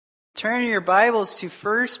turn your Bibles to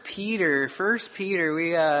First Peter. First Peter.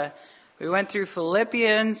 We went through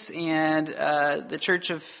Philippians, and the church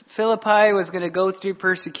of Philippi was going to go through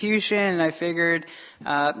persecution, and I figured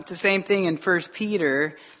it's the same thing in First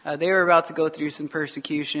Peter. They were about to go through some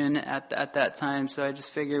persecution at that time, so I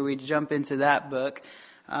just figured we'd jump into that book.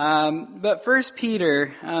 But First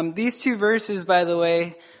Peter, these two verses, by the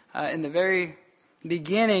way, in the very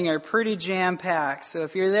beginning are pretty jam-packed. So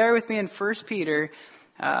if you're there with me in 1 Peter,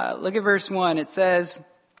 look at verse 1. It says,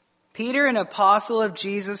 Peter, an apostle of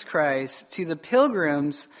Jesus Christ, to the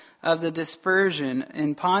pilgrims of the dispersion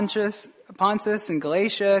in Pontus and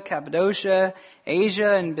Galatia, Cappadocia,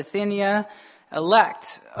 Asia and Bithynia,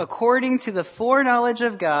 elect according to the foreknowledge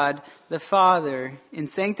of God the Father in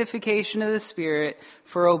sanctification of the Spirit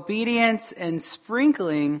for obedience and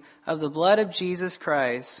sprinkling of the blood of Jesus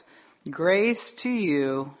Christ. Grace to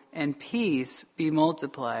you and peace be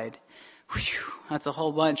multiplied. Whew, that's a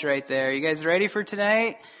whole bunch right there. You guys ready for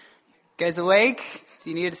tonight? You guys awake? Do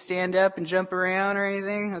you need to stand up and jump around or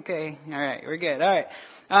anything? Okay. All right. We're good. All right.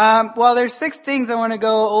 Well, there's 6 things I want to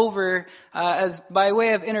go over as by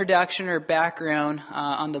way of introduction or background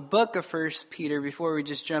on the book of 1 Peter before we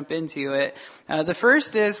just jump into it. The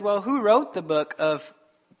first is, well, who wrote the book of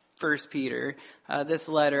 1 Peter, this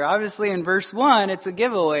letter? Obviously in verse 1, it's a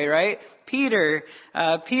giveaway, right? Peter.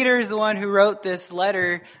 Peter is the one who wrote this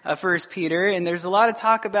letter, 1 Peter, and there's a lot of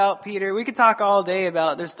talk about Peter. We could talk all day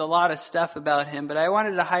about, there's a lot of stuff about him, but I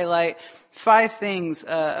wanted to highlight 5 things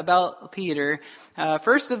about Peter.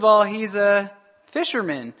 First of all, he's a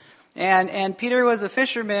fisherman. And Peter was a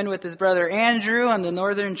fisherman with his brother Andrew on the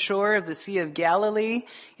northern shore of the Sea of Galilee.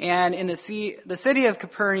 And in the city of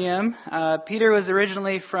Capernaum, Peter was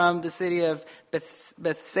originally from the city of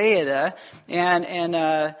Bethsaida,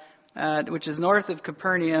 which is north of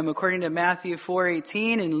Capernaum, according to Matthew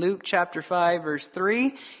 4:18 and Luke chapter 5 verse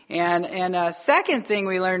 3. And second thing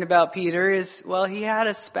we learned about Peter is, well, he had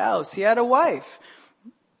a spouse. He had a wife.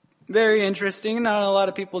 Very interesting. Not a lot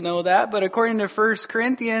of people know that, but according to 1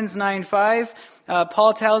 Corinthians 9:5,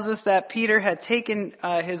 Paul tells us that Peter had taken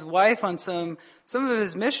his wife on some of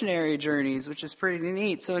his missionary journeys, which is pretty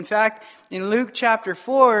neat. So in fact, in Luke chapter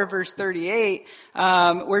 4, verse 38,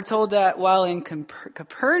 we're told that while in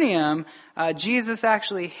Capernaum, Jesus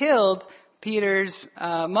actually healed Peter's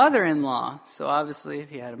mother-in-law. So obviously if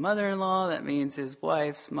he had a mother-in-law, that means his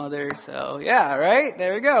wife's mother. So yeah, right?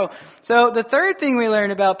 There we go. So the third thing we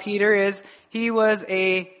learn about Peter is he was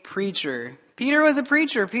a preacher. Peter was a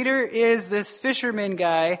preacher. Peter is this fisherman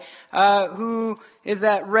guy who is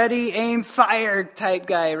that ready, aim, fire type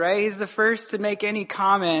guy, right? He's the first to make any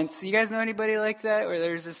comments. You guys know anybody like that? Where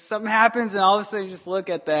there's just something happens and all of a sudden you just look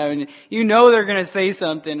at them and you know they're going to say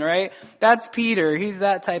something, right? That's Peter. He's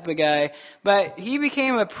that type of guy. But he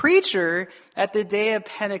became a preacher at the day of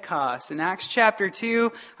Pentecost. In Acts chapter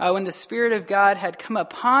 2, when the Spirit of God had come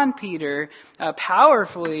upon Peter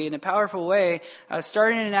powerfully, in a powerful way,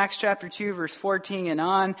 starting in Acts chapter 2, verse 14 and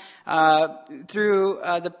on,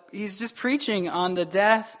 he's just preaching on the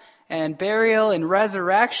death and burial and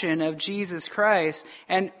resurrection of Jesus Christ.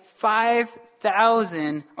 And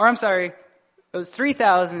 3,000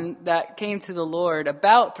 that came to the Lord,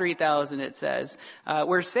 about 3,000 it says,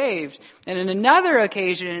 were saved. And in another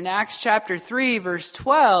occasion, in Acts chapter 3, verse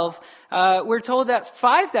 12, we're told that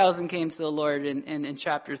 5,000 came to the Lord in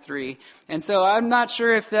chapter 3. And so I'm not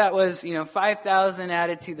sure if that was, 5,000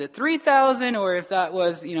 added to the 3,000, or if that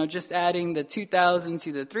was, just adding the 2,000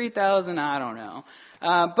 to the 3,000. I don't know.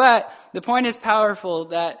 But the point is powerful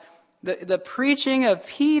that the preaching of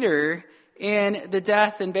Peter in the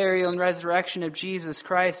death and burial and resurrection of Jesus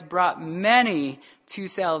Christ brought many to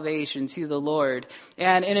salvation, to the Lord.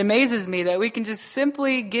 And it amazes me that we can just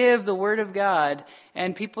simply give the Word of God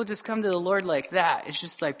and people just come to the Lord like that. It's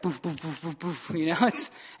just like boof, boof, boof, boof, boof,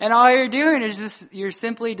 and all you're doing is just, you're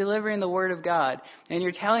simply delivering the Word of God. And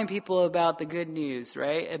you're telling people about the good news,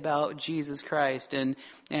 right? About Jesus Christ. And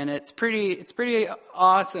it's pretty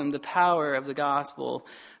awesome, the power of the gospel.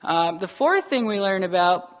 The fourth thing we learn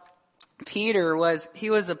about Peter was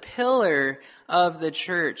he was a pillar of the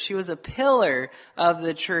church. He was a pillar of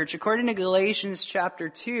the church. According to Galatians chapter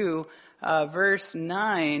 2, verse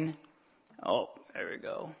 9, there we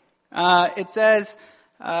go. It says,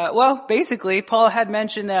 basically, Paul had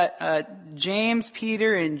mentioned that James,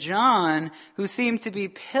 Peter, and John, who seemed to be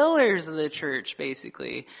pillars of the church,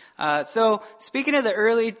 basically. So speaking of the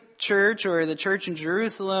early church, or the church in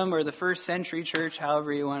Jerusalem, or the first century church,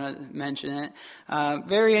 however you want to mention it.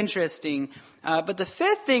 Very interesting. But the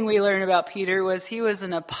fifth thing we learn about Peter was he was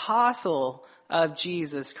an apostle of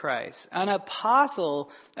Jesus Christ. An apostle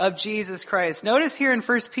of Jesus Christ. Notice here in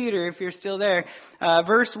 1 Peter, if you're still there,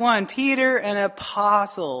 verse 1, Peter, an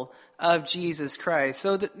apostle of Jesus Christ.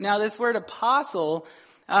 So now this word apostle,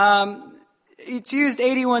 it's used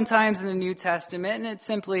 81 times in the New Testament, and it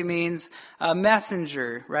simply means a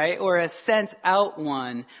messenger, right? Or a sent out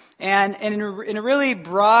one. And in a really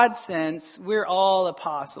broad sense, we're all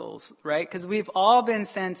apostles, right? Because we've all been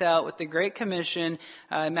sent out with the Great Commission,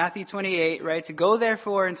 Matthew 28, right? To go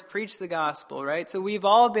therefore and to preach the gospel, right? So we've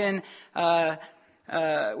all been,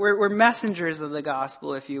 we're messengers of the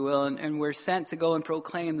gospel, if you will, and we're sent to go and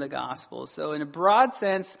proclaim the gospel. So in a broad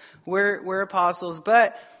sense, we're apostles,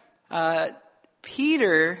 but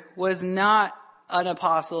Peter was not an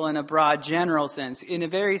apostle in a broad general sense. In a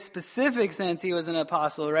very specific sense, he was an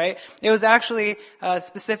apostle, right? It was actually a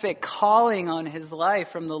specific calling on his life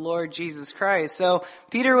from the Lord Jesus Christ. So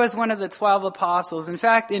Peter was one of the 12 apostles. In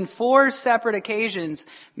fact, in 4 separate occasions,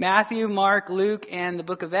 Matthew, Mark, Luke, and the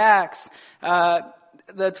book of Acts,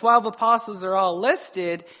 the 12 apostles are all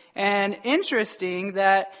listed, and interesting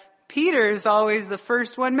that Peter is always the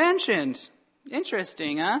first one mentioned.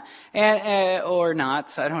 Interesting, huh? And or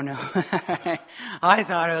not, I don't know. I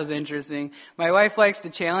thought it was interesting. My wife likes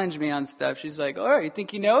to challenge me on stuff. She's like, "Oh, you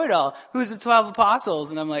think you know it all? Who's the 12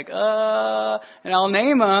 apostles?" And I'm like, and I'll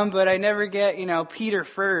name them, but I never get, Peter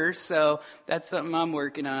first. So that's something I'm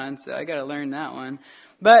working on. So I got to learn that one.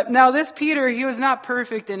 But now this Peter, he was not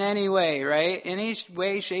perfect in any way, right? In any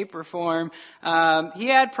way, shape, or form. He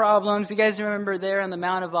had problems. You guys remember there on the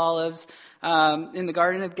Mount of Olives, in the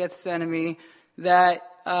Garden of Gethsemane, that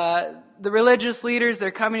the religious leaders, they're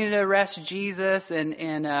coming to arrest Jesus, and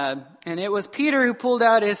it was Peter who pulled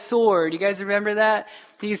out his sword. You guys remember that?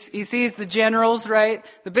 He sees the generals, right?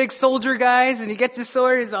 The big soldier guys, and he gets his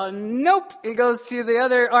sword. He's all, nope. He goes to the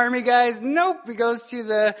other army guys. Nope. He goes to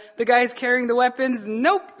the guys carrying the weapons.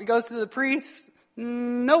 Nope. He goes to the priests.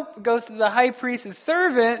 Nope. Goes to the high priest's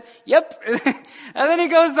servant. Yep. And then he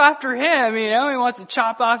goes after him, he wants to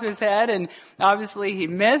chop off his head, and obviously he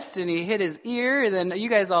missed and he hit his ear. And then you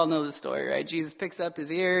guys all know the story, right? Jesus picks up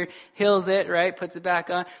his ear, heals it, right? Puts it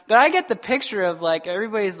back on. But I get the picture of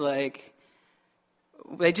everybody's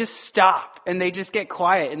they just stop and they just get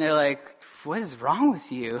quiet and they're like, what is wrong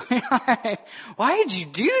with you? Why did you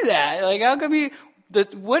do that? How come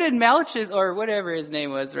what did Malchus, or whatever his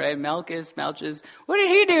name was, right? Malchus, what did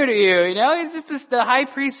he do to you? He's just the high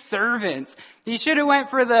priest's servant. He should have went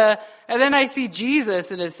for and then I see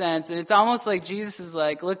Jesus in a sense, and it's almost like Jesus is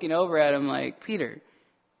looking over at him like, Peter,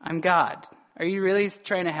 I'm God. Are you really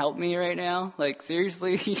trying to help me right now?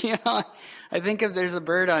 Seriously? I think if there's a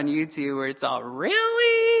bird on YouTube where it's all,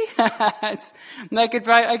 really? I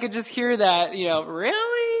could just hear that,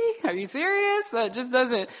 really? Are you serious? It just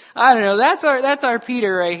doesn't, I don't know. That's our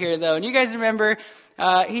Peter right here, though. And you guys remember,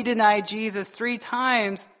 he denied Jesus 3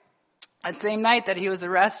 times. That same night that he was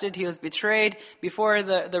arrested, he was betrayed. Before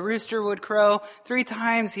the rooster would crow, 3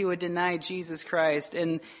 times he would deny Jesus Christ.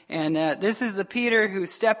 And this is the Peter who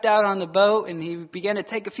stepped out on the boat and he began to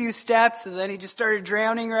take a few steps and then he just started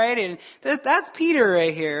drowning, right? And that's Peter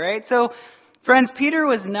right here, right? So, friends, Peter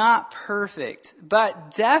was not perfect,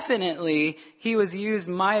 but definitely he was used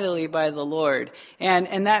mightily by the Lord.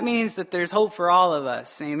 And that means that there's hope for all of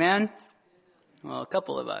us. Amen? Well, a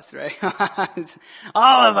couple of us, right?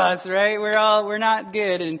 All of us, right? We're not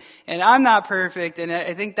good, and I'm not perfect, and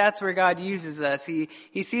I think that's where God uses us. He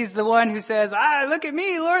sees the one who says, look at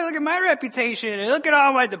me, Lord, look at my reputation, and look at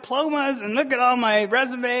all my diplomas, and look at all my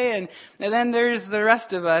resume, and then there's the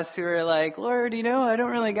rest of us who are like, Lord, I don't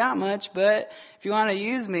really got much, but if you want to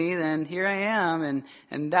use me, then here I am,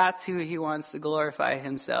 and that's who he wants to glorify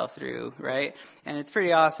himself through, right? And it's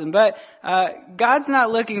pretty awesome. But God's not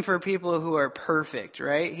looking for people who are perfect,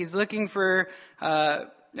 right? He's looking for,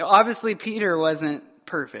 obviously Peter wasn't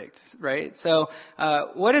perfect, right? So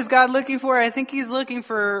what is God looking for? I think he's looking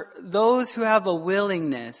for those who have a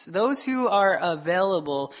willingness, those who are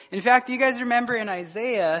available. In fact, you guys remember in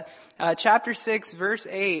Isaiah chapter 6, verse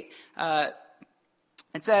 8,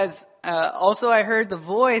 it says, also I heard the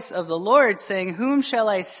voice of the Lord saying, whom shall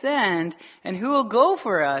I send, and who will go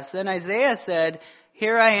for us? Then Isaiah said,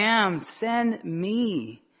 here I am, send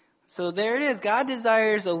me. So there it is. God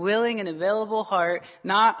desires a willing and available heart,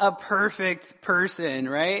 not a perfect person,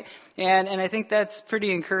 right? And I think that's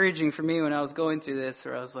pretty encouraging for me when I was going through this,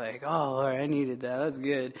 where I was like, oh, Lord, I needed that. That's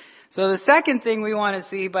good. So the second thing we want to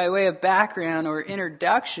see by way of background or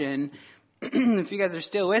introduction, if you guys are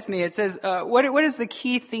still with me, it says, what is the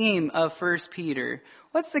key theme of 1 Peter?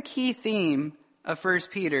 What's the key theme of 1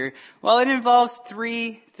 Peter? Well, it involves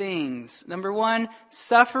 3 things. Number 1,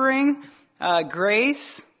 suffering,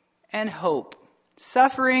 grace, and hope.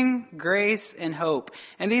 Suffering, grace, and hope.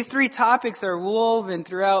 And these three topics are woven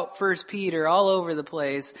throughout 1 Peter, all over the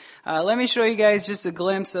place. Let me show you guys just a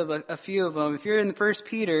glimpse of a few of them. If you're in 1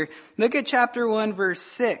 Peter, look at chapter 1, verse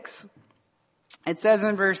 6. It says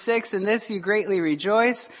in verse 6, "In this you greatly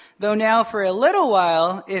rejoice, though now for a little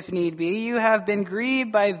while, if need be, you have been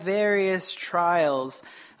grieved by various trials."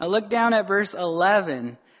 Now look down at verse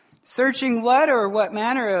 11. "Searching what or what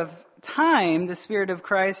manner of time the Spirit of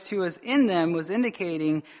Christ who was in them was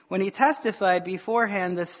indicating when he testified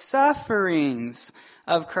beforehand the sufferings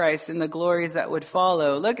of Christ and the glories that would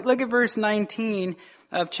follow." Look at verse 19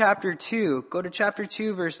 of chapter 2. Go to chapter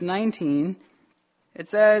 2, verse 19. It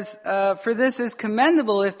says, "For this is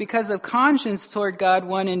commendable if because of conscience toward God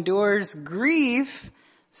one endures grief,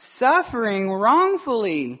 suffering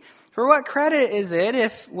wrongfully. For what credit is it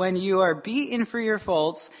if, when you are beaten for your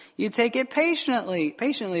faults, you take it patiently?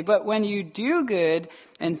 But when you do good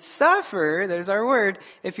and suffer," there's our word,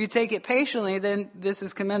 "if you take it patiently, then this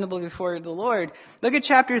is commendable before the Lord." Look at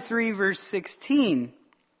chapter 3, verse 16.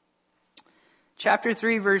 Chapter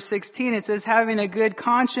 3, verse 16, it says, "Having a good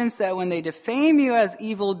conscience that when they defame you as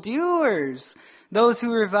evildoers, those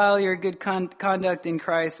who revile your good conduct in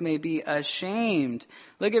Christ may be ashamed."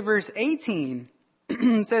 Look at verse 18.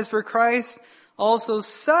 It says, "For Christ also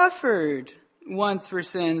suffered once for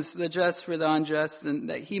sins, the just for the unjust, and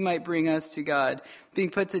that he might bring us to God, being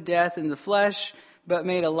put to death in the flesh, but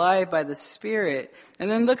made alive by the Spirit." And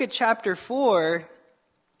then look at chapter 4,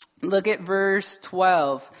 look at verse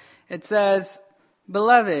 12. It says,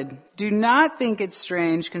 "Beloved, do not think it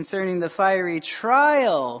strange concerning the fiery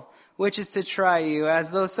trial, which is to try you,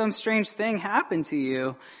 as though some strange thing happened to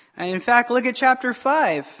you." And in fact, look at chapter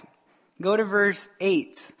 5. Go to verse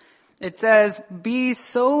 8. It says, "Be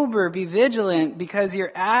sober, be vigilant, because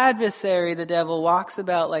your adversary, the devil, walks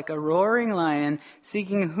about like a roaring lion,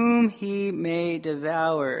 seeking whom he may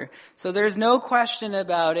devour." So there's no question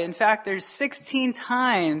about it. In fact, there's 16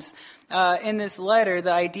 times in this letter,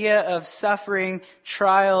 the idea of suffering,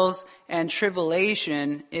 trials, and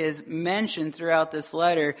tribulation is mentioned throughout this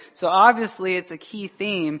letter. So obviously it's a key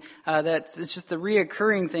theme. It's just a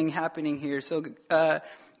reoccurring thing happening here.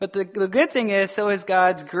 But the good thing is, so is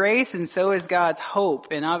God's grace and so is God's hope.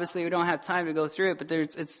 And obviously we don't have time to go through it, but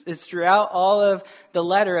it's throughout all of the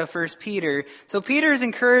letter of 1 Peter. So Peter is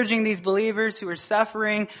encouraging these believers who are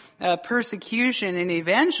suffering persecution, and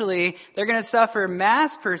eventually they're going to suffer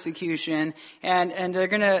mass persecution,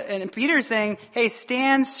 and Peter's saying, hey,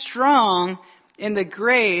 stand strong in the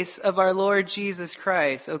grace of our Lord Jesus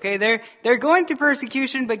Christ. Okay, they're going through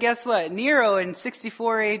persecution, but guess what? Nero in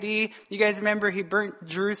 64 AD, you guys remember he burnt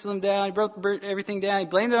Jerusalem down, he burnt everything down, he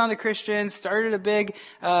blamed it on the Christians, started a big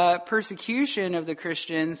persecution of the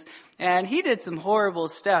Christians, and he did some horrible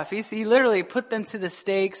stuff. He literally put them to the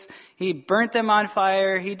stakes, he burnt them on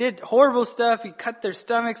fire, he did horrible stuff, he cut their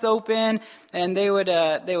stomachs open, and they would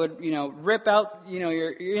rip out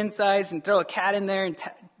your insides and throw a cat in there and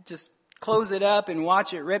just close it up and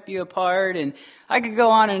watch it rip you apart. And I could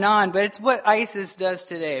go on, but it's what ISIS does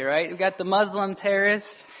today, right? We've got the Muslim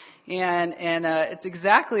terrorists, and it's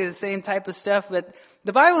exactly the same type of stuff. But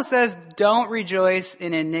the Bible says, don't rejoice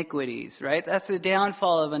in iniquities, right? That's the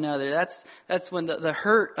downfall of another. That's when the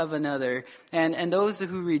hurt of another. And those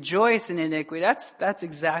who rejoice in iniquity, that's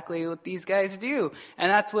exactly what these guys do.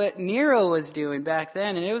 And that's what Nero was doing back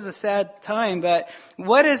then. And it was a sad time. But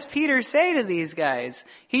what does Peter say to these guys?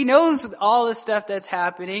 He knows all the stuff that's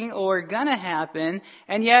happening or gonna happen.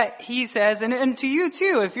 And yet he says, and to you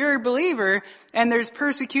too, if you're a believer and there's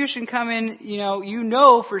persecution coming, you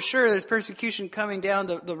know for sure there's persecution coming down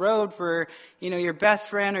the road for, your best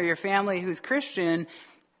friend or your family who's Christian,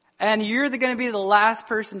 and you're going to be the last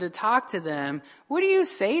person to talk to them, what do you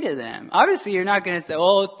say to them? Obviously, you're not going to say,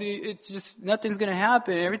 oh, it's just, nothing's going to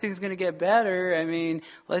happen, everything's going to get better. I mean,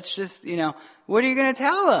 let's just, what are you going to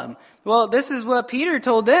tell them? Well, this is what Peter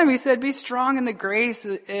told them. He said, be strong in the grace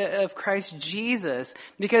of Christ Jesus,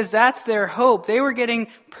 because that's their hope. They were getting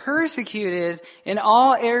persecuted in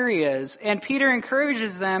all areas, and Peter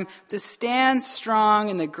encourages them to stand strong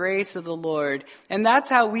in the grace of the Lord. And that's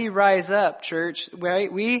how we rise up, church,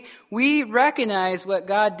 right? We recognize what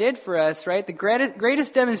God did for us, right? The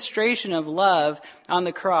greatest demonstration of love on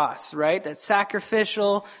the cross, right? That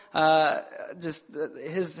sacrificial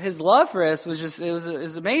his love for us was it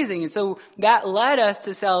was amazing. And so that led us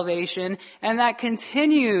to salvation, and that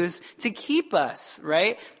continues to keep us,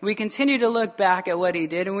 right? We continue to look back at what he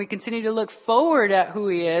did, and we continue to look forward at who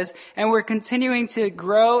he is, and we're continuing to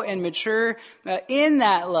grow and mature in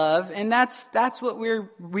that love, and that's what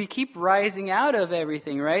we keep rising out of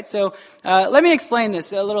everything, right? So let me explain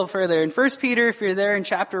this a little further. In 1 Peter, if you're there in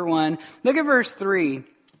chapter 1, look at verse 3.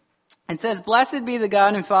 It says, "Blessed be the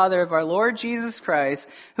God and Father of our Lord Jesus Christ,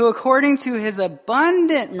 who according to his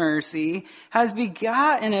abundant mercy has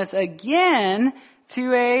begotten us again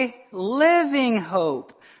to a living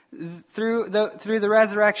hope through the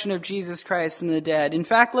resurrection of Jesus Christ from the dead." In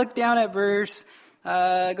fact, look down at verse,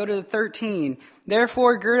 go to 13.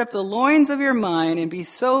 "Therefore gird up the loins of your mind and be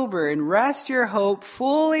sober and rest your hope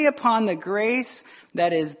fully upon the grace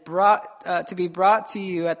that is to be brought to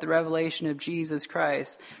you at the revelation of Jesus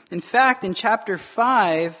Christ." In fact, in chapter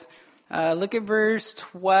 5, look at verse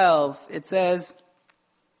 12. It says,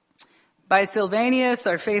 "By Silvanus,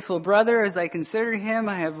 our faithful brother, as I consider him,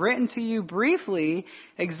 I have written to you briefly,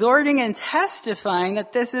 exhorting and testifying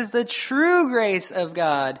that this is the true grace of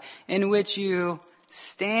God in which you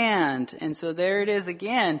stand." And so there it is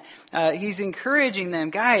again. He's encouraging them,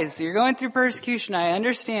 guys, you're going through persecution, I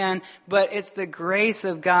understand, but it's the grace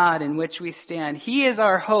of God in which we stand. He is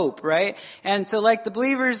our hope, right? And so like the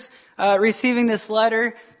believers receiving this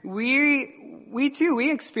letter, we too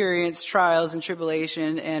experience trials and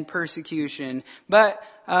tribulation and persecution, but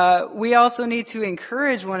we also need to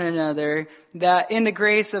encourage one another that in the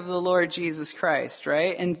grace of the Lord Jesus Christ,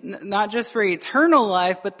 right? And not just for eternal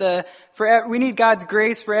life, but we need God's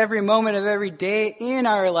grace for every moment of every day in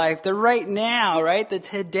our life. The right now, right? The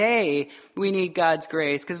today, we need God's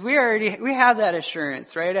grace because we have that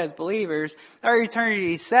assurance, right? As believers, our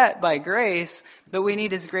eternity is set by grace, but we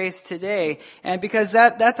need his grace today. And because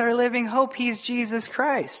that's our living hope, he's Jesus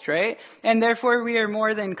Christ, right? And therefore we are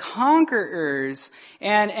more than conquerors.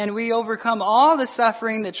 And we overcome all the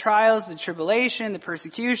suffering, the trials, the tribulation, the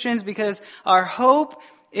persecutions, because our hope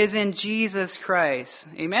is in Jesus Christ.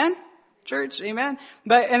 Amen? Church, amen?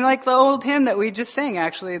 And like the old hymn that we just sang,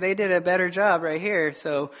 actually, they did a better job right here.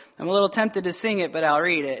 So I'm a little tempted to sing it, but I'll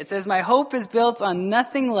read it. It says, "My hope is built on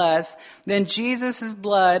nothing less than Jesus'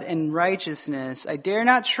 blood and righteousness. I dare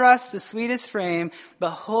not trust the sweetest frame,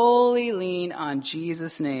 but wholly lean on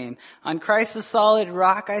Jesus' name. On Christ the solid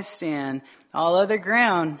rock I stand. All other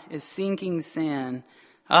ground is sinking sand."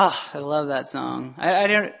 Oh, I love that song. I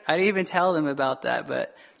didn't even tell them about that,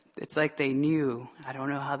 but it's like they knew. I don't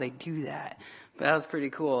know how they do that, but that was pretty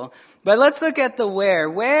cool. But let's look at the where.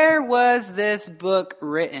 Where was this book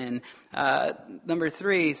written? Number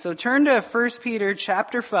 3. So turn to 1 Peter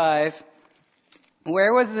chapter 5.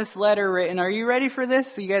 Where was this letter written? Are you ready for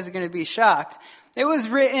this? So you guys are going to be shocked. It was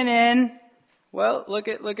written in, well, look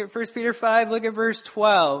at 1 Peter 5. Look at verse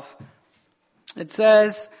 12. It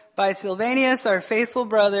says, "By Silvanus, our faithful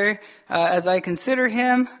brother, as I consider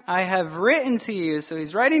him, I have written to you." So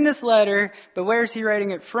he's writing this letter, but where is he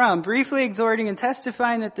writing it from? "Briefly exhorting and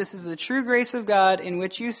testifying that this is the true grace of God in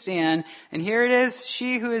which you stand." And here it is,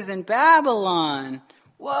 "She who is in Babylon."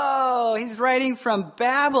 Whoa, he's writing from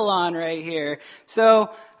Babylon right here.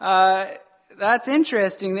 So that's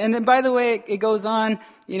interesting. And then, by the way, it goes on,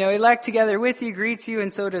 "Elect together with you greets you,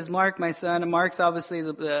 and so does Mark, my son." And Mark's obviously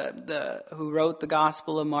the who wrote the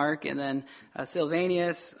Gospel of Mark, and then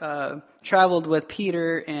Silvanus traveled with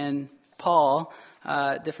Peter and Paul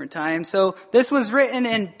different times. So this was written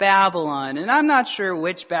in Babylon, and I'm not sure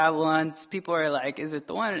which Babylons. People are like, is it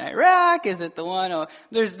the one in Iraq? Is it the one? Oh,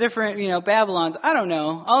 there's different, Babylons. I don't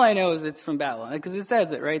know. All I know is it's from Babylon because it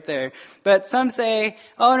says it right there. But some say,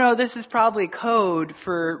 oh no, this is probably code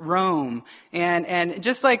for Rome. And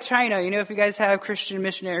just like China, if you guys have Christian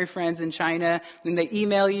missionary friends in China and they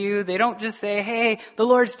email you, they don't just say, hey, the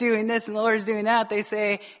Lord's doing this and the Lord's doing that. They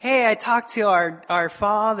say, hey, I talked to our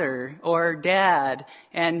father or dad,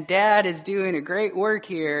 and dad is doing a great work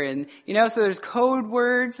here. And, so there's code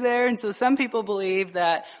words there. And so some people believe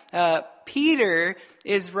that Peter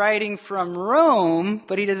is writing from Rome,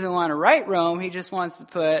 but he doesn't want to write Rome. He just wants to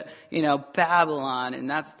put, Babylon, and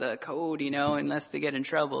that's the code, unless they get in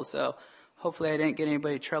trouble. So hopefully I didn't get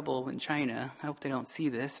anybody in trouble in China. I hope they don't see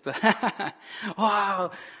this, but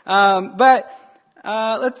wow. But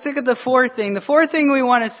Let's look at the fourth thing. The fourth thing we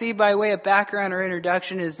want to see by way of background or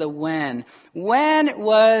introduction is the when. When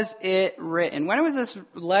was it written? When was this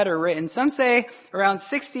letter written? Some say around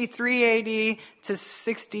 63 AD to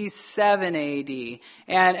 67 AD.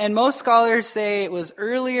 And most scholars say it was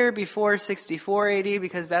earlier, before 64 AD,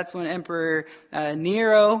 because that's when Emperor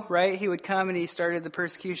Nero, right, he would come and he started the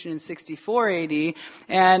persecution in 64 AD.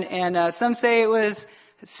 And some say it was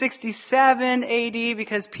 67 AD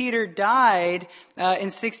because Peter died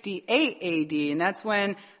in 68 AD, and that's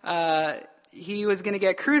when he was going to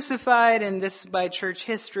get crucified, and this by church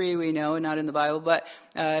history we know, not in the Bible, but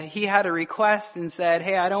he had a request and said,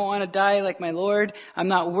 hey, I don't want to die like my Lord. I'm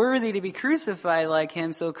not worthy to be crucified like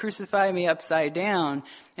him, so crucify me upside down.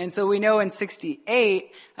 And so we know in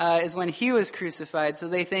 68 is when he was crucified, so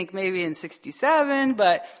they think maybe in 67,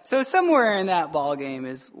 but so somewhere in that ball game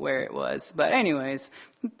is where it was. But anyways,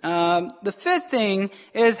 the fifth thing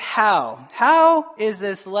is how. How is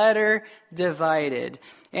this letter divided?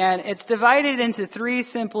 And it's divided into three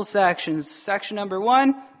simple sections. Section number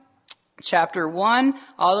 1, chapter 1,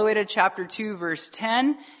 all the way to chapter 2, verse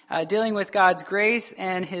 10, dealing with God's grace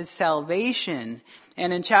and his salvation.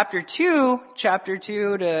 And in chapter 2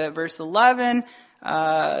 to verse 11,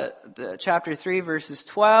 chapter 3, verses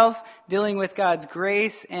 12, dealing with God's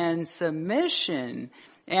grace and submission.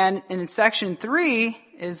 And in section 3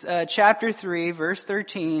 is chapter 3, verse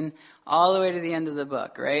 13, all the way to the end of the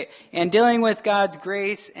book, right? And dealing with God's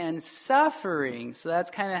grace and suffering. So that's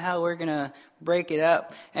kind of how we're going to break it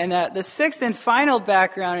up. And the sixth and final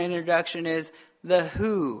background introduction is the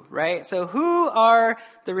who, right? So who are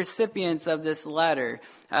the recipients of this letter?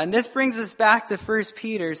 And this brings us back to 1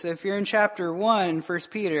 Peter. So if you're in chapter 1 in 1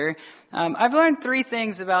 Peter, I've learned three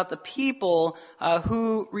things about the people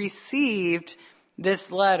who received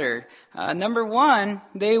this letter. Number one,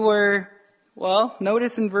 they were, well,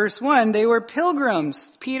 notice in verse 1, they were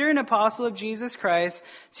pilgrims. Peter, an apostle of Jesus Christ,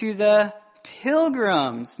 to the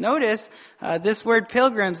pilgrims. Notice this word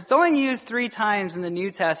pilgrims. It's only used 3 times in the New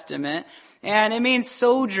Testament. And it means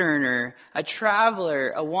sojourner, a traveler,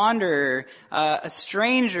 a wanderer, a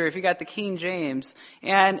stranger, if you got the King James.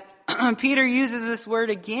 And Peter uses this word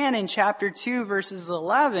again in chapter 2, verses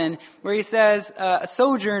 11, where he says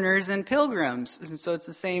sojourners and pilgrims. And so it's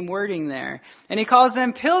the same wording there. And he calls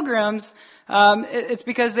them pilgrims. It's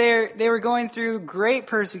because they were going through great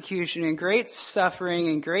persecution and great suffering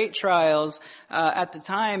and great trials at the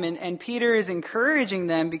time. And Peter is encouraging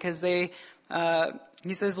them because he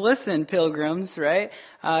says, listen, pilgrims, right?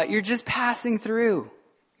 You're just passing through.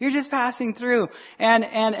 You're just passing through.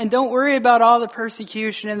 And don't worry about all the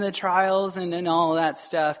persecution and the trials and all of that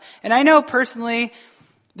stuff. And I know personally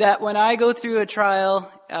that when I go through a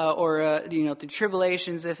trial, or through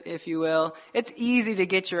tribulations, if you will, it's easy to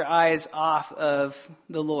get your eyes off of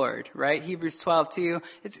the Lord, right? Hebrews 12:2.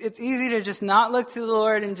 It's easy to just not look to the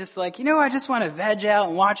Lord and just like, I just want to veg out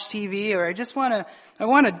and watch TV, or I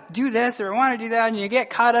want to do this, or I want to do that, and you get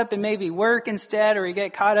caught up in maybe work instead, or you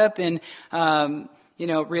get caught up in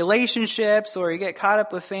relationships, or you get caught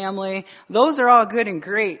up with family. Those are all good and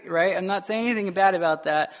great, right? I'm not saying anything bad about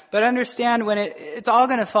that, but understand when it's all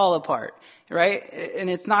going to fall apart, right? And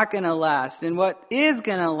it's not going to last. And what is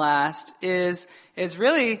going to last is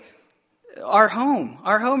really our home.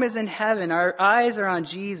 Our home is in heaven. Our eyes are on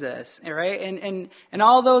Jesus, right? And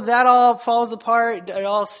although that all falls apart, it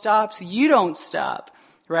all stops, you don't stop,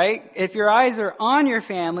 right? If your eyes are on your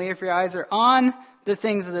family, if your eyes are on the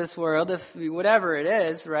things of this world, if whatever it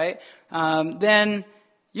is, right, then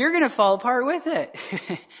you're going to fall apart with it.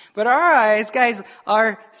 But our eyes, guys,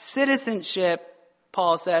 our citizenship,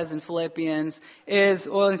 Paul says in Philippians, is,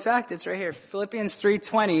 well, in fact, it's right here, Philippians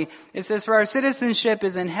 3:20. It says, for our citizenship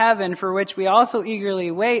is in heaven, for which we also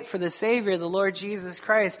eagerly wait for the Savior, the Lord Jesus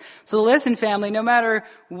Christ. So listen, family, no matter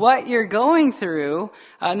what you're going through,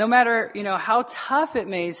 no matter, how tough it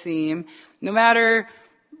may seem, no matter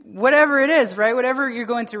whatever it is, right? Whatever you're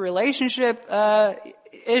going through, relationship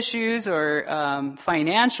issues, or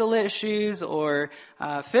financial issues, or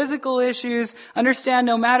physical issues, understand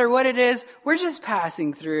no matter what it is, we're just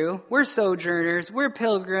passing through. We're sojourners. We're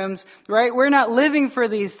pilgrims, right? We're not living for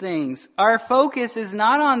these things. Our focus is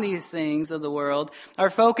not on these things of the world. Our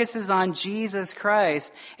focus is on Jesus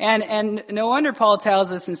Christ. And no wonder Paul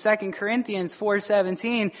tells us in 2 Corinthians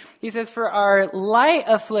 4:17, he says, for our light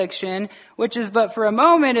affliction, which is but for a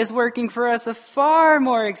moment, is working for us a far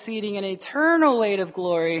more exceeding and eternal weight of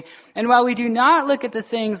glory. And while we do not look at the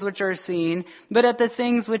things which are seen, but at the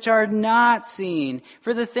things which are not seen.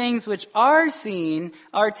 For the things which are seen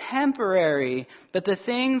are temporary, but the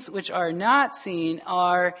things which are not seen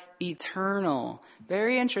are eternal.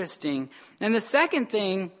 Very interesting. And the second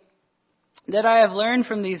thing that I have learned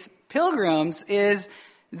from these pilgrims is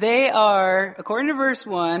they are, according to verse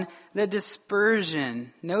 1, the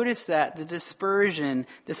dispersion. Notice that, the dispersion,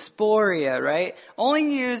 diaspora, right?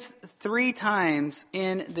 Only used 3 times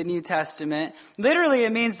in the New Testament. Literally,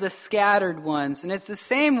 it means the scattered ones. And it's the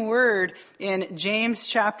same word in James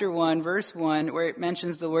chapter 1, verse 1, where it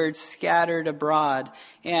mentions the word scattered abroad.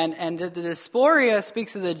 And the diaspora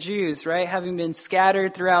speaks of the Jews, right? Having been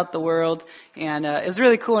scattered throughout the world. And it was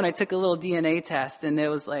really cool when I took a little DNA test, and it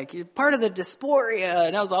was like, you're part of the diaspora.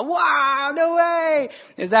 And I was like, wow, no way.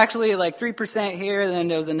 It was actually like 3% here, and then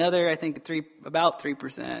there was another, I think, about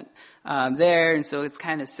 3% there, and so it's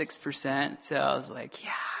kind of 6%. So I was like,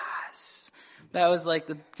 yes. That was like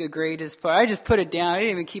the greatest part. I just put it down. I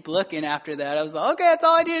didn't even keep looking after that. I was like, okay, that's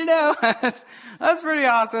all I need to know. That's pretty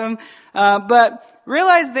awesome. But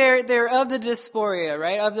realize they're of the diaspora,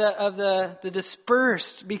 right? Of the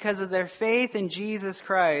dispersed because of their faith in Jesus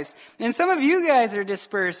Christ. And some of you guys are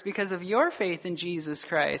dispersed because of your faith in Jesus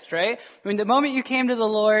Christ, right? I mean, the moment you came to the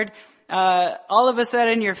Lord, all of a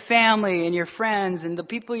sudden your family and your friends and the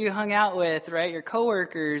people you hung out with, right? Your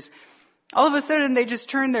coworkers, all of a sudden they just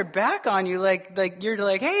turn their back on you, like you're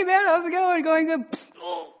like, hey man, how's it going? Going good.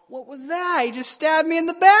 Oh, what was that? You just stabbed me in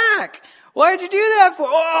the back. Why'd you do that for?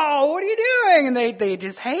 Oh, what are you doing? And they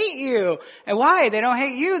just hate you. And why? They don't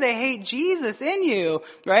hate you. They hate Jesus in you,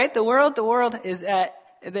 right? The world is at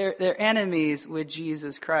they're enemies with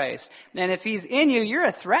Jesus Christ. And if he's in you, you're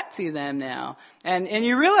a threat to them now. And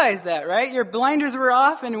you realize that, right? Your blinders were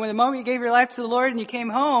off, and when the moment you gave your life to the Lord and you came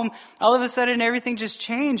home, all of a sudden everything just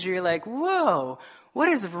changed. You're like, whoa, what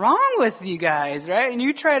is wrong with you guys, right? And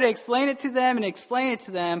you try to explain it to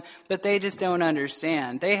them, but they just don't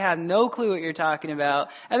understand. They have no clue what you're talking about.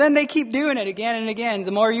 And then they keep doing it again and again.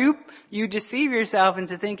 The more you deceive yourself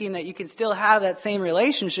into thinking that you can still have that same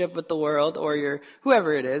relationship with the world or your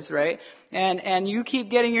whoever it is, right? And you keep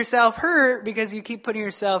getting yourself hurt because you keep putting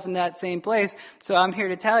yourself in that same place. So I'm here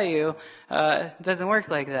to tell you, it doesn't work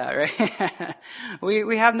like that, right?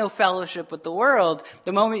 We have no fellowship with the world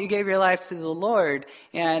the moment you gave your life to the Lord.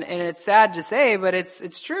 And it's sad to say, but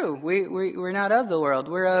it's true. We're not of the world.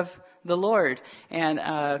 We're of the Lord. And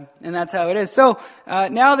that's how it is. So,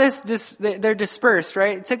 now they're dispersed,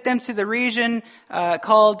 right? It took them to the region,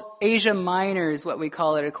 called Asia Minor is what we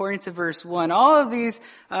call it, according to verse 1. All of these,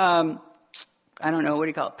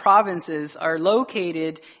 provinces are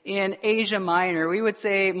located in Asia Minor. We would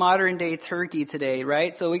say modern day Turkey today,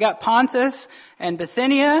 right? So we got Pontus and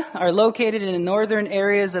Bithynia are located in the northern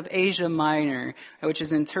areas of Asia Minor, which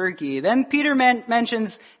is in Turkey. Then Peter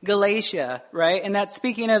mentions Galatia, right? And that's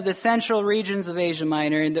speaking of the central regions of Asia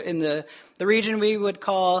Minor, in the region we would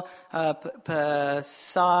call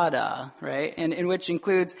Posada, right? And in which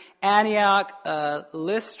includes Antioch,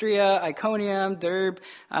 Lystra, Iconium, Derbe.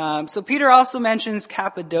 So Peter also mentions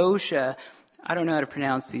Cappadocia. I don't know how to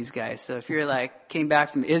pronounce these guys. So if you're like, came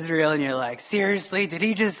back from Israel and you're like, seriously, did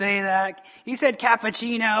he just say that? He said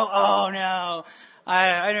cappuccino? Oh no.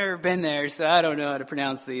 I've never been there, so I don't know how to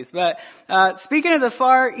pronounce these. But speaking of the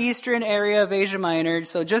far eastern area of Asia Minor,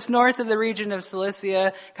 so just north of the region of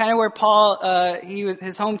Cilicia, kind of where Paul,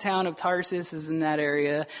 his hometown of Tarsus is in that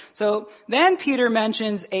area. So then Peter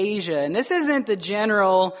mentions Asia, and this isn't the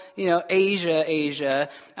general, Asia,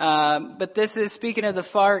 but this is speaking of the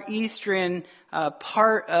far eastern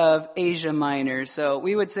part of Asia Minor. So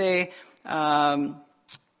we would say,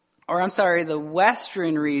 the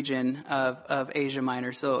western region of Asia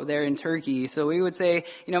Minor. So they're in Turkey. So we would say,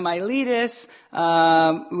 Miletus,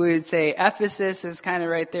 we would say Ephesus is kind of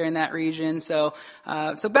right there in that region. So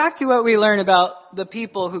back to what we learned about the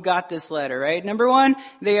people who got this letter, right? Number 1,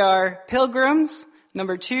 they are pilgrims.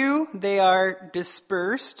 Number 2, they are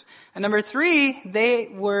dispersed. And number 3, they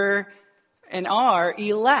were and are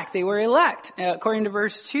elect. They were elect, according to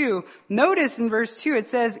verse 2. Notice in verse 2 it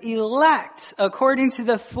says elect according to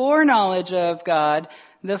the foreknowledge of God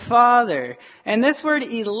the Father. And this word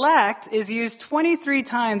elect is used 23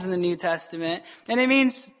 times in the New Testament, and it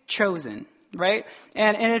means chosen, right?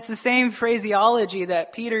 And it's the same phraseology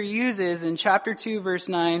that Peter uses in chapter 2, verse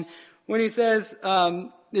 9, when he says,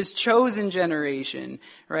 this chosen generation,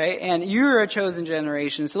 right? And you're a chosen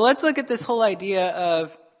generation. So let's look at this whole idea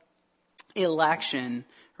of election,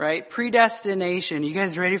 right? Predestination. You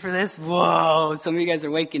guys ready for this? Whoa, some of you guys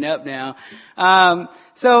are waking up now.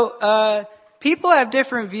 People have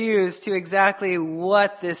different views to exactly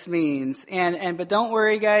what this means. But don't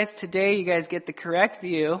worry guys, today you guys get the correct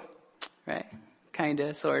view, right?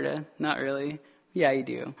 Kinda, sorta, not really. Yeah, you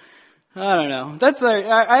do. I don't know.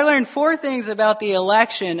 I learned 4 things about the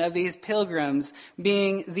election of these pilgrims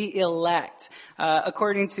being the elect,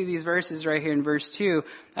 according to these verses right here in verse 2.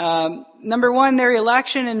 Number 1, their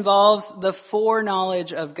election involves the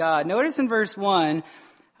foreknowledge of God. Notice in verse 1,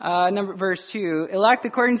 verse 2, elect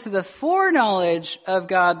according to the foreknowledge of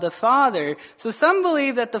God the Father. So some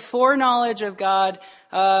believe that the foreknowledge of God,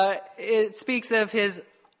 it speaks of his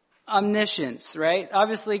omniscience, right?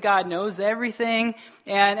 Obviously, God knows everything,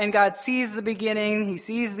 and God sees the beginning, he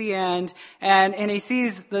sees the end, and he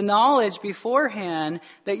sees the knowledge beforehand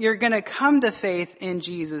that you're going to come to faith in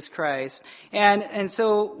Jesus Christ. And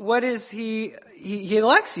so what is he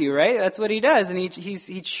elects you, right? That's what he does, and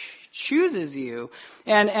he chooses you,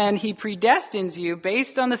 and he predestines you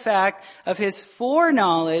based on the fact of his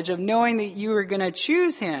foreknowledge of knowing that you were going to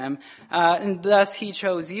choose him, and thus he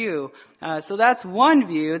chose you. So that's one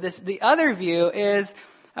view. The other view is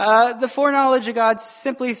the foreknowledge of God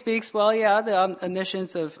simply speaks, the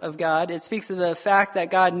omniscience of God. It speaks of the fact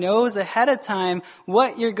that God knows ahead of time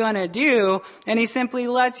what you're going to do, and he simply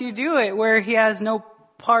lets you do it where he has no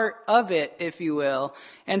part of it, if you will.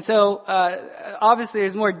 And so, obviously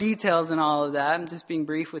there's more details in all of that. I'm just being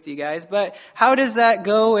brief with you guys. But how does that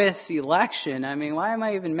go with election? I mean, why am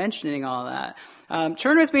I even mentioning all that?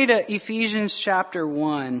 Turn with me to Ephesians chapter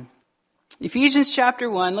 1. Ephesians chapter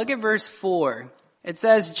 1, look at verse 4. It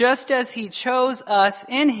says, just as he chose us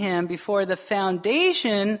in him before the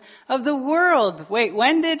foundation of the world. Wait,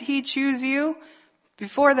 when did he choose you?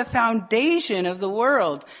 Before the foundation of the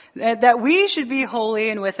world, that we should be holy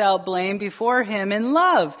and without blame before him in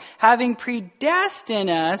love, having predestined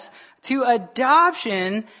us to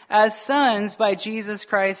adoption as sons by Jesus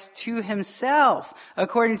Christ to himself,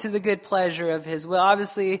 according to the good pleasure of his will.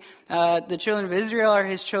 Obviously, the children of Israel are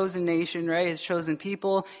his chosen nation, right? His chosen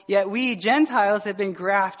people. Yet we, Gentiles, have been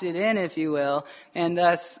grafted in, if you will, and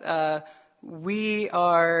thus, we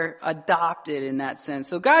are adopted in that sense.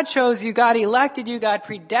 So God chose you, God elected you, God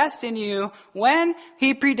predestined you. When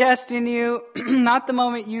he predestined you, not the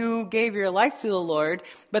moment you gave your life to the Lord,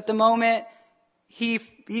 but the moment he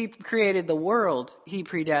created the world, he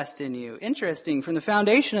predestined you. Interesting, from the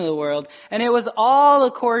foundation of the world. And it was all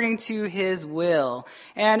according to his will.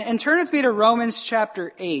 And turn with me to Romans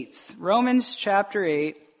chapter 8. Romans chapter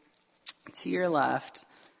 8, to your left.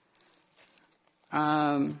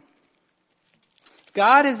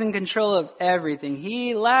 God is in control of everything.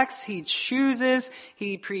 He elects, he chooses,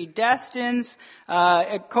 he predestines.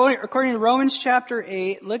 According to Romans chapter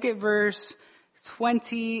 8, look at verse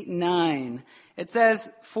 29. It says,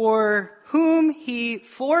 for whom he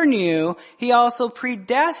foreknew, he also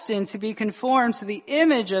predestined to be conformed to the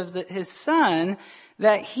image of his Son,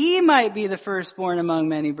 that he might be the firstborn among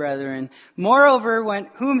many brethren. Moreover,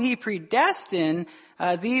 whom he predestined,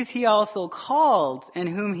 these he also called, and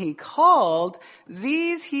whom he called,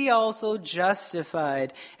 these he also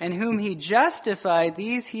justified, and whom he justified,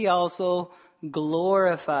 these he also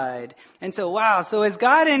glorified. And so, wow, so is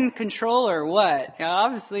God in control or what?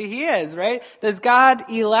 Obviously he is, right? Does God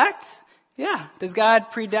elect? Yeah. Does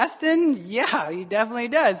God predestine? Yeah, he definitely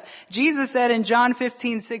does. Jesus said in John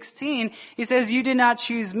 15:16, he says, you did not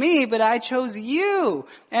choose me, but I chose you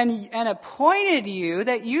and appointed you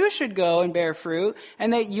that you should go and bear fruit,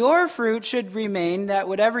 and that your fruit should remain, that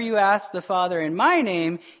whatever you ask the Father in my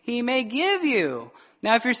name, he may give you.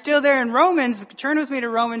 Now, if you're still there in Romans, turn with me to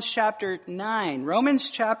Romans chapter 9. Romans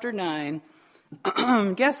chapter 9.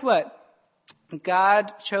 Guess what?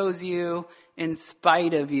 God chose you in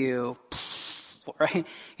spite of you. Right?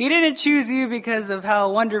 He didn't choose you because of how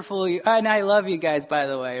wonderful you, and I love you guys, by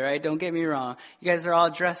the way, right? Don't get me wrong. You guys are all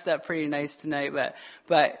dressed up pretty nice tonight,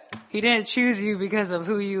 but he didn't choose you because of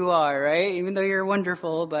who you are, right? Even though you're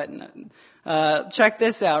wonderful, but, check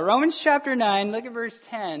this out. Romans chapter 9, look at verse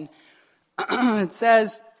 10. It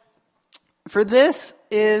says, for this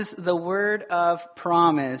is the word of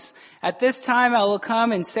promise. At this time I will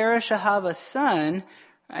come, and Sarah shall have a son.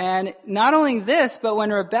 And not only this, but when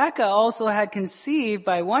Rebekah also had conceived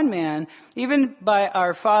by one man, even by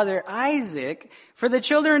our father Isaac, for the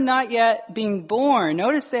children not yet being born,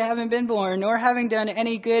 notice they haven't been born, nor having done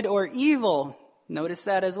any good or evil, notice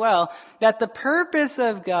that as well, that the purpose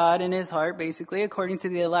of God in his heart, basically, according to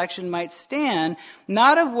the election, might stand,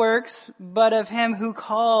 not of works, but of him who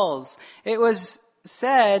calls. It was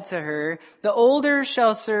said to her, the older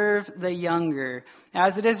shall serve the younger.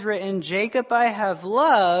 As it is written, Jacob I have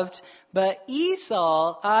loved, but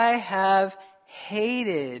Esau I have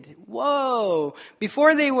hated. Whoa!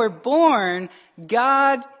 Before they were born,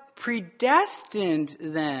 God predestined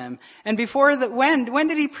them. And when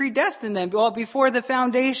did he predestine them? Well, before the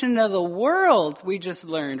foundation of the world, we just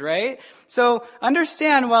learned, right? So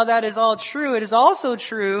understand, while that is all true, it is also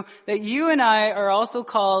true that you and I are also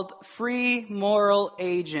called free moral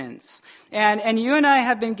agents. And you and I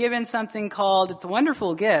have been given something called, it's a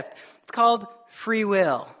wonderful gift, it's called free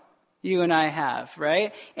will. You and I have,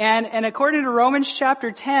 right? And according to Romans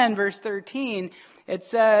chapter 10, verse 13, it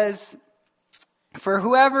says, for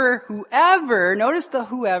whoever, notice the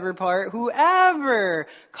whoever part, whoever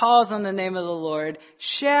calls on the name of the Lord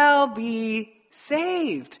shall be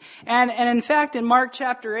saved. And in fact, in Mark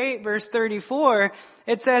chapter 8, verse 34,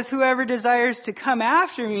 it says, whoever desires to come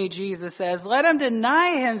after me, Jesus says, let him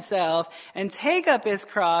deny himself and take up his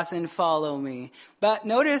cross and follow me. But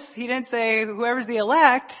notice he didn't say whoever's the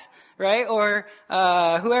elect, right? Or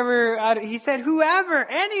whoever, he said whoever,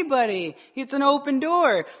 anybody. It's an open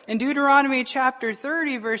door. In Deuteronomy chapter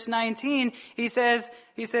 30, verse 19, he says,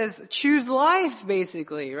 choose life,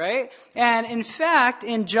 basically, right? And in fact,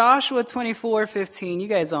 in Joshua 24:15, you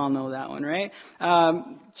guys all know that one, right?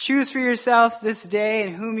 Choose for yourselves this day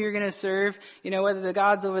and whom you're going to serve, whether the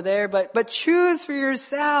God's over there, but choose for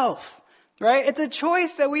yourself, right? It's a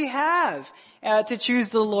choice that we have. To choose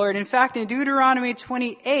the Lord. In fact, in Deuteronomy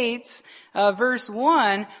 28, verse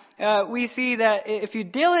 1, we see that if you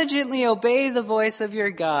diligently obey the voice of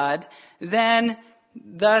your God, then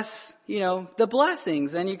thus, the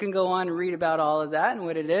blessings. And you can go on and read about all of that and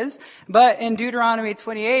what it is. But in Deuteronomy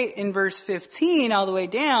 28, in verse 15, all the way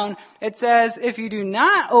down, it says, if you do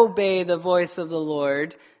not obey the voice of the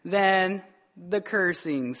Lord, then the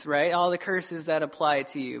cursings, right? All the curses that apply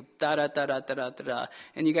to you. Da, da, da, da, da, da, da, da.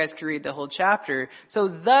 And you guys can read the whole chapter. So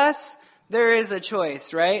thus, there is a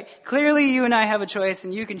choice, right? Clearly, you and I have a choice,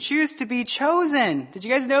 and you can choose to be chosen. Did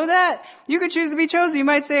you guys know that? You could choose to be chosen. You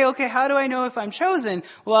might say, okay, how do I know if I'm chosen?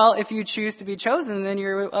 Well, if you choose to be chosen, then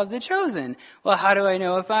you're of the chosen. Well, how do I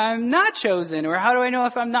know if I'm not chosen? Or how do I know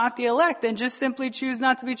if I'm not the elect? Then just simply choose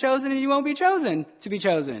not to be chosen, and you won't be chosen to be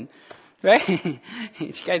chosen. Right?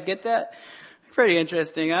 Did you guys get that? Pretty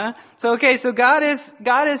interesting, huh? So God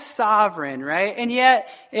is sovereign, right? And yet,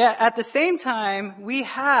 at the same time, we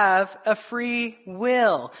have a free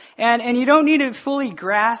will. And you don't need to fully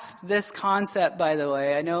grasp this concept, by the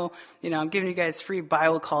way. I know, I'm giving you guys free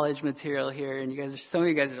Bible college material here, and some of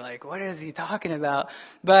you guys are like, what is he talking about?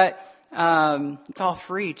 But, it's all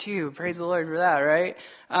free too. Praise the Lord for that, right?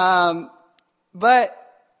 But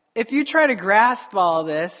if you try to grasp all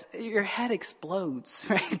this, your head explodes,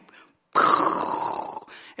 right?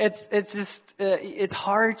 It's just, it's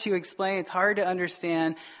hard to explain. It's hard to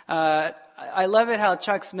understand. I love it how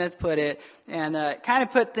Chuck Smith put it, and kind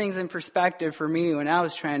of put things in perspective for me when I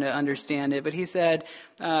was trying to understand it. But he said,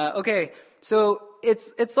 okay, so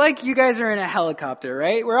it's like you guys are in a helicopter,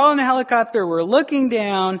 right? We're all in a helicopter. We're looking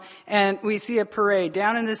down, and we see a parade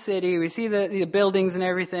down in the city. We see the buildings and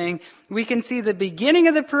everything. We can see the beginning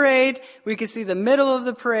of the parade. We can see the middle of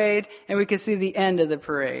the parade, and we can see the end of the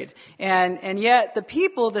parade. And yet the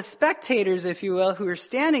people, the spectators, if you will, who are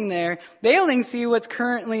standing there, they only see what's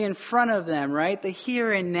currently in front of them, right? The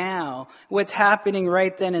here and now, what's happening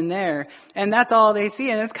right then and there. And that's all they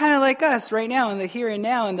see. And it's kind of like us right now in the here and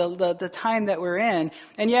now and the time that we're in.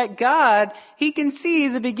 And yet God, He can see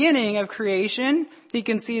the beginning of creation. He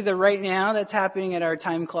can see the right now that's happening at our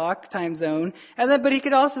time clock, time zone. But He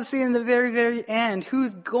could also see in the very, very end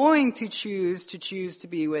who's going to choose to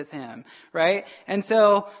be with Him, right? And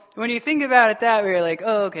so when you think about it that way, you're like,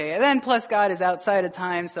 oh, okay. And then plus God is outside of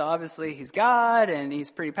time, so obviously He's God and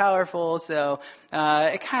He's pretty powerful, so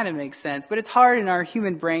it kind of makes sense. But it's hard in our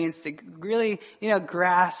human brains to really,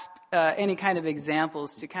 grasp any kind of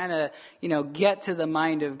examples to kind of, get to the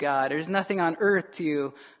mind of God. There's nothing on earth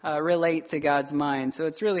to relate to God's mind, so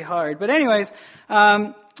it's really hard. But anyways,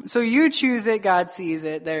 so you choose it, God sees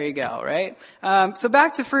it. There you go, right? So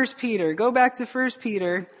back to 1 Peter. Go back to 1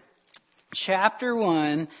 Peter chapter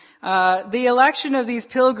 1. The election of these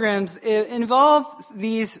pilgrims involve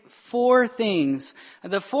these four things.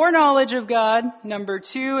 The foreknowledge of God. Number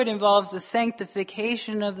 2, it involves the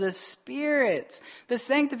sanctification of the Spirit. The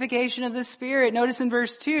sanctification of the Spirit. Notice in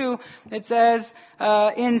verse 2, it says,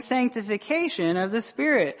 in sanctification of the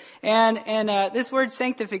Spirit. And this word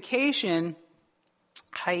sanctification,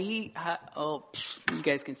 You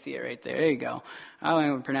guys can see it right there. There you go. I don't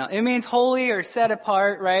even pronounce it. It means holy or set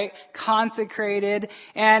apart, right? Consecrated.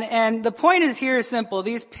 And the point is here is simple.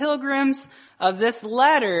 These pilgrims of this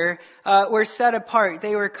letter were set apart.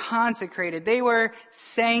 They were consecrated. They were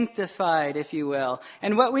sanctified, if you will.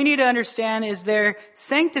 And what we need to understand is their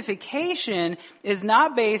sanctification is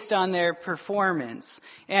not based on their performance.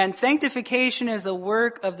 And sanctification is a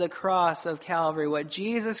work of the cross of Calvary, what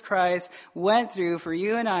Jesus Christ went through for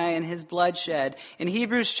you and I in his bloodshed. In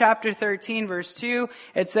Hebrews chapter 13, verse 2,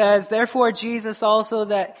 it says, "Therefore Jesus also,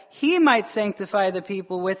 that he might sanctify the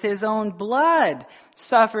people with his own blood,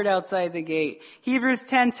 suffered outside the gate." Hebrews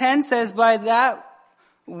 10:10 says, "By that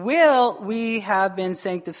will we have been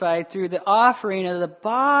sanctified through the offering of the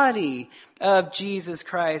body of Jesus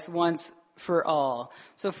Christ once for all."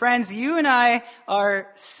 So friends, you and I are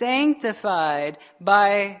sanctified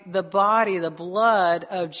by the body, the blood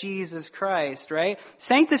of Jesus Christ, right?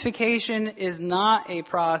 Sanctification is not a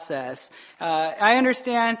process. I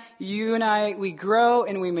understand you and I, we grow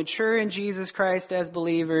and we mature in Jesus Christ as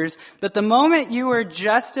believers, but the moment you are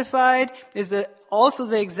justified is also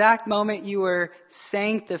the exact moment you were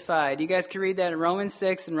sanctified. You guys can read that in Romans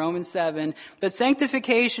 6 and Romans 7. But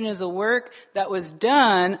sanctification is a work that was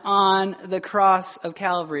done on the cross of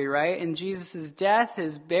Calvary, right? In Jesus' death,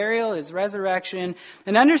 his burial, his resurrection.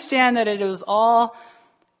 And understand that it was all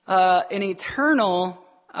an eternal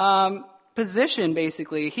position,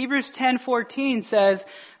 basically. Hebrews 10:14 says,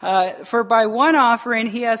 "For by one offering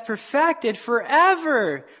he has perfected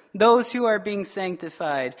forever those who are being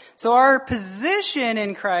sanctified." So our position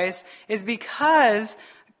in Christ is because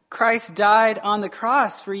Christ died on the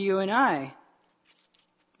cross for you and I.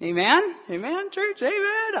 Amen? Amen, church?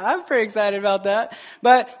 Amen? I'm pretty excited about that.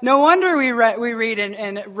 But no wonder we read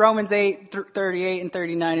in Romans 8:38 and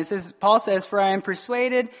 39, it says, Paul says, "For I am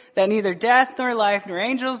persuaded that neither death nor life, nor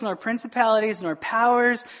angels, nor principalities, nor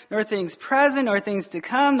powers, nor things present, nor things to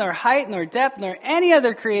come, nor height, nor depth, nor any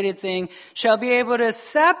other created thing shall be able to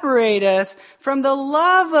separate us from the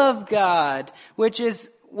love of God," which is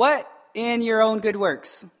what? In your own good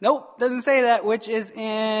works. Nope, doesn't say that, which is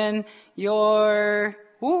in your...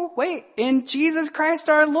 in Jesus Christ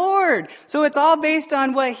our Lord. So it's all based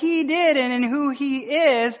on what he did and in who he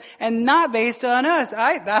is, and not based on us.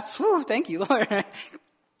 Thank you, Lord.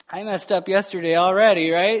 I messed up yesterday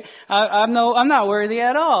already, right? I'm not worthy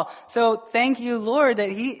at all. So thank you, Lord, that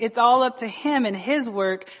it's all up to him and his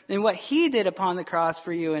work and what he did upon the cross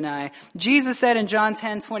for you and I. Jesus said in John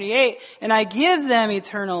 10:28, "And I give them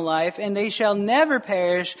eternal life, and they shall never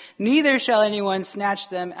perish, neither shall anyone snatch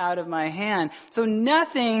them out of my hand." So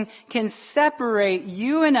nothing can separate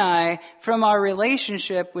you and I from our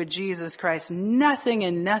relationship with Jesus Christ. Nothing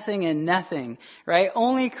and nothing and nothing, right?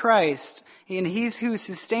 Only Christ. And he's who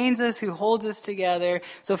sustains us, who holds us together.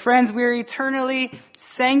 So friends, we're eternally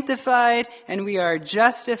sanctified and we are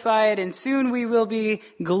justified, and soon we will be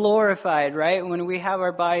glorified, right? When we have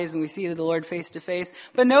our bodies and we see the Lord face to face.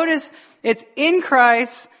 But notice, it's in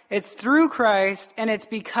Christ, it's through Christ, and it's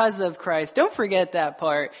because of Christ. Don't forget that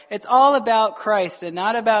part. It's all about Christ and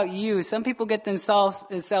not about you. Some people get themselves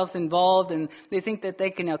involved and they think that they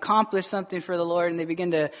can accomplish something for the Lord, and they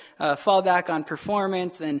begin to fall back on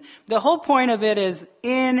performance. And the whole point of it is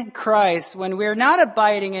in Christ. When we're not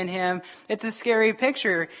abiding in him, it's a scary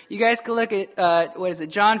picture. You guys can look at,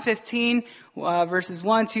 John 15, verses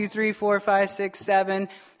 1, 2, 3, 4, 5, 6, 7.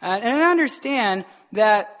 And understand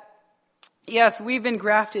that yes, we've been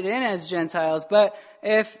grafted in as Gentiles, but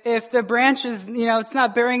if the branch is, it's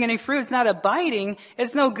not bearing any fruit, it's not abiding,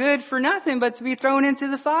 it's no good for nothing but to be thrown into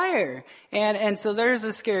the fire. And so there's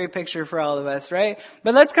a scary picture for all of us, right?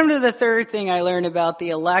 But let's come to the third thing I learned about the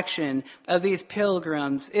election of these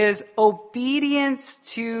pilgrims is obedience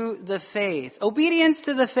to the faith. Obedience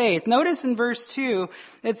to the faith. Notice in verse 2,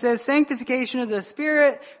 it says sanctification of the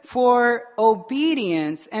Spirit for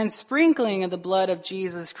obedience and sprinkling of the blood of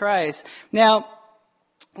Jesus Christ. Now,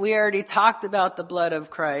 we already talked about the blood of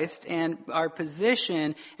Christ and our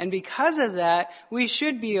position, and because of that, we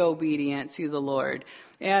should be obedient to the Lord.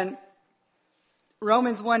 And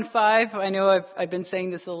Romans 1:5, I know I've been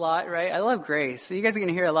saying this a lot, right? I love grace. So you guys are going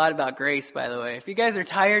to hear a lot about grace, by the way. If you guys are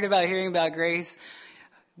tired about hearing about grace,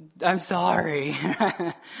 I'm sorry.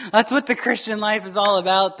 That's what the Christian life is all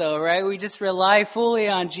about, though, right? We just rely fully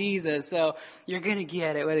on Jesus. So you're going to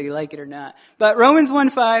get it, whether you like it or not. But Romans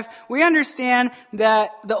 1:5, we understand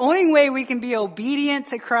that the only way we can be obedient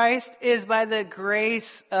to Christ is by the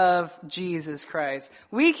grace of Jesus Christ.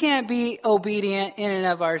 We can't be obedient in and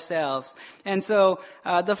of ourselves. And so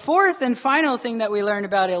the fourth and final thing that we learn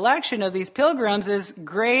about election of these pilgrims is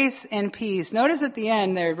grace and peace. Notice at the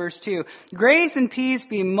end there, verse 2, grace and peace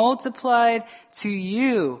be multiplied to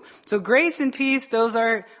you. So grace and peace, those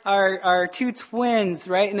are two twins,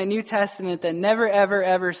 right, in the New Testament that never, ever,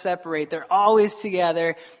 ever separate. They're always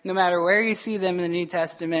together, no matter where you see them in the New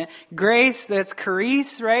Testament. Grace, that's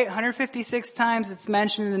charis, right? 156 times it's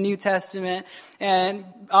mentioned in the New Testament. And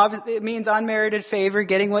obviously it means unmerited favor,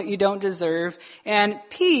 getting what you don't deserve. And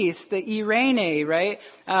peace, the eirene, right,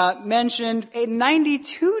 mentioned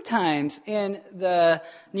 92 times in the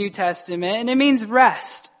New Testament, and it means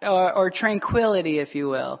rest or tranquility, if you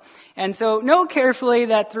will. And so note carefully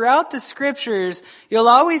that throughout the scriptures, you'll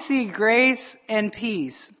always see grace and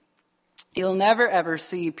peace. You'll never ever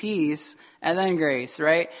see peace and then grace,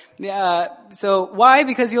 right? So why?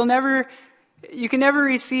 Because you can never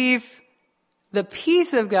receive the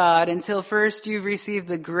peace of God until first you've received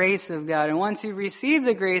the grace of God. And once you receive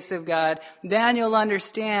the grace of God, then you'll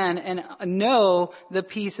understand and know the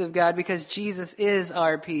peace of God, because Jesus is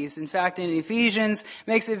our peace. In fact, in Ephesians,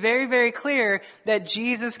 makes it very, very clear that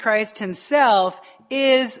Jesus Christ himself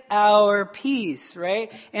is our peace,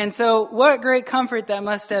 right? And so what great comfort that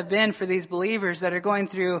must have been for these believers that are going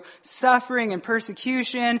through suffering and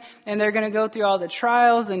persecution, and they're going to go through all the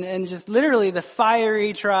trials and just literally the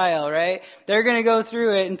fiery trial, right? They're going to go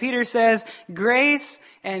through it. And Peter says, grace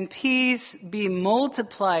and peace be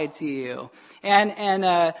multiplied to you. And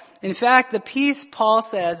in fact, the peace, Paul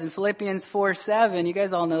says in Philippians 4:7, you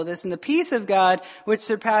guys all know this, and the peace of God, which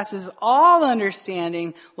surpasses all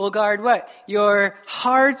understanding, will guard what? Your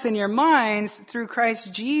hearts and your minds through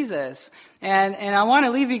Christ Jesus. And I want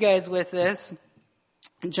to leave you guys with this.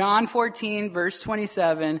 John 14, verse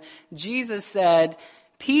 27, Jesus said,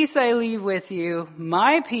 peace I leave with you,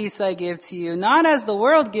 my peace I give to you. Not as the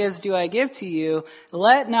world gives do I give to you.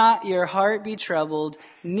 Let not your heart be troubled,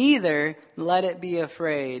 neither let it be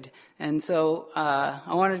afraid. And so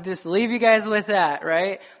I want to just leave you guys with that,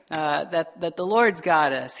 right? That the Lord's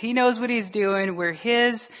got us. He knows what he's doing. We're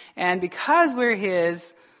his. And because we're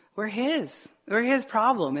his, we're his. We're his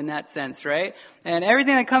problem in that sense, right? And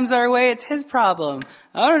everything that comes our way, it's his problem.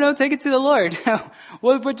 I don't know, take it to the Lord.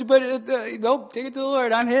 Nope, take it to the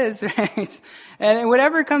Lord. I'm his, right? And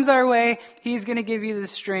whatever comes our way, he's going to give you the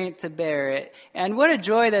strength to bear it. And what a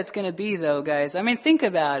joy that's going to be, though, guys. I mean, think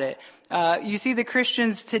about it. You see the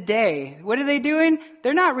Christians today. What are they doing?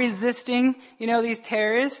 They're not resisting, these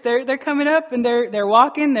terrorists. They're coming up and they're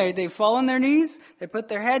walking. They fall on their knees. They put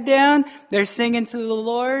their head down. They're singing to the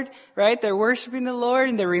Lord, right? They're worshiping the Lord,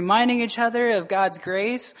 and they're reminding each other of God's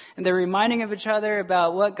grace, and they're reminding of each other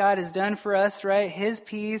about what God has done for us, right? His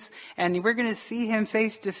peace, and we're going to see him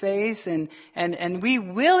face to face, and we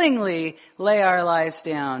willingly lay our lives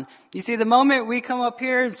down. You see, the moment we come up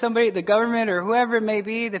here, somebody, the government or whoever it may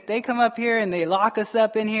be, if they come up here and they lock us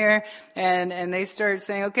up in here and they start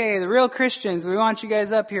saying, okay, the real Christians, we want you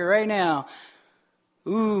guys up here right now.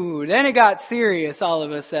 Ooh, then it got serious all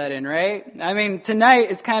of a sudden, right? I mean, tonight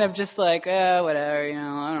it's kind of just like, whatever,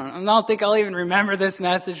 I don't think I'll even remember this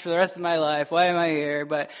message for the rest of my life. Why am I here?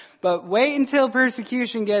 But wait until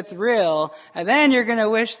persecution gets real, and then you're going to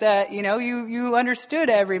wish that, you understood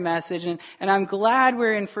every message. And I'm glad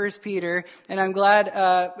we're in 1 Peter, and I'm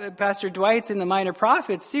glad Pastor Dwight's in the Minor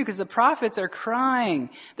Prophets too, because the prophets are crying.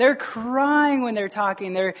 They're crying when they're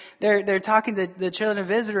talking. They're talking to the children of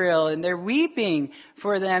Israel, and they're weeping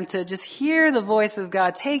for them to just hear the voice of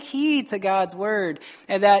God. Take heed to God's word,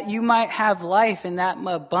 and that you might have life in that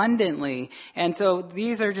abundantly. And so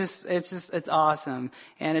these are it's awesome.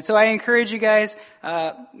 And so I encourage you guys,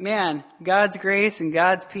 God's grace and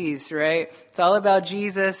God's peace, right? It's all about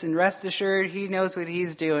Jesus, and rest assured, he knows what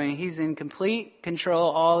he's doing. He's in complete control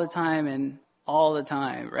all the time and all the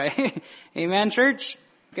time, right? Amen, church?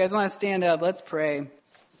 You guys want to stand up? Let's pray.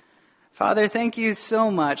 Father, thank you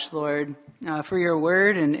so much, Lord, for your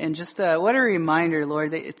word, and just what a reminder,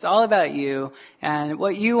 Lord, that it's all about you and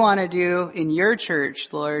what you want to do in your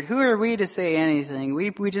church, Lord. Who are we to say anything?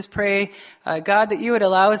 We just pray, God, that you would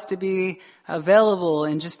allow us to be available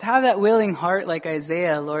and just have that willing heart like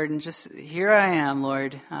Isaiah, Lord, and just here I am,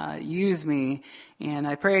 Lord, use me. And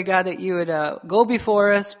I pray, God, that you would go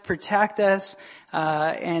before us, protect us,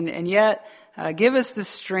 and yet give us the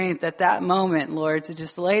strength at that moment, Lord, to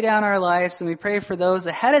just lay down our lives. And we pray for those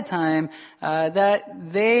ahead of time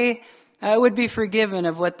that they would be forgiven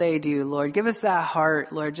of what they do, Lord. Give us that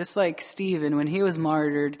heart, Lord, just like Stephen when he was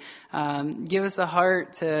martyred. Give us a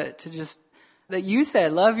heart to just, that you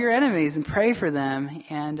said, love your enemies and pray for them.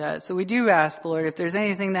 And so we do ask, Lord, if there's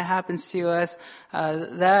anything that happens to us,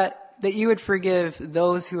 that you would forgive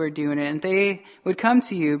those who are doing it, and they would come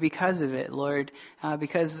to you because of it, Lord,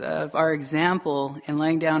 because of our example in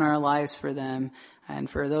laying down our lives for them and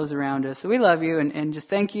for those around us. So we love you and just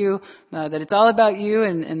thank you that it's all about you,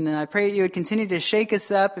 and I pray that you would continue to shake us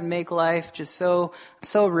up and make life just so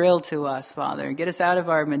real to us, Father, and get us out of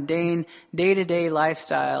our mundane day-to-day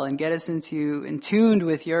lifestyle and get us in tuned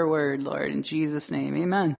with your word, Lord. In Jesus' name,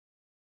 amen.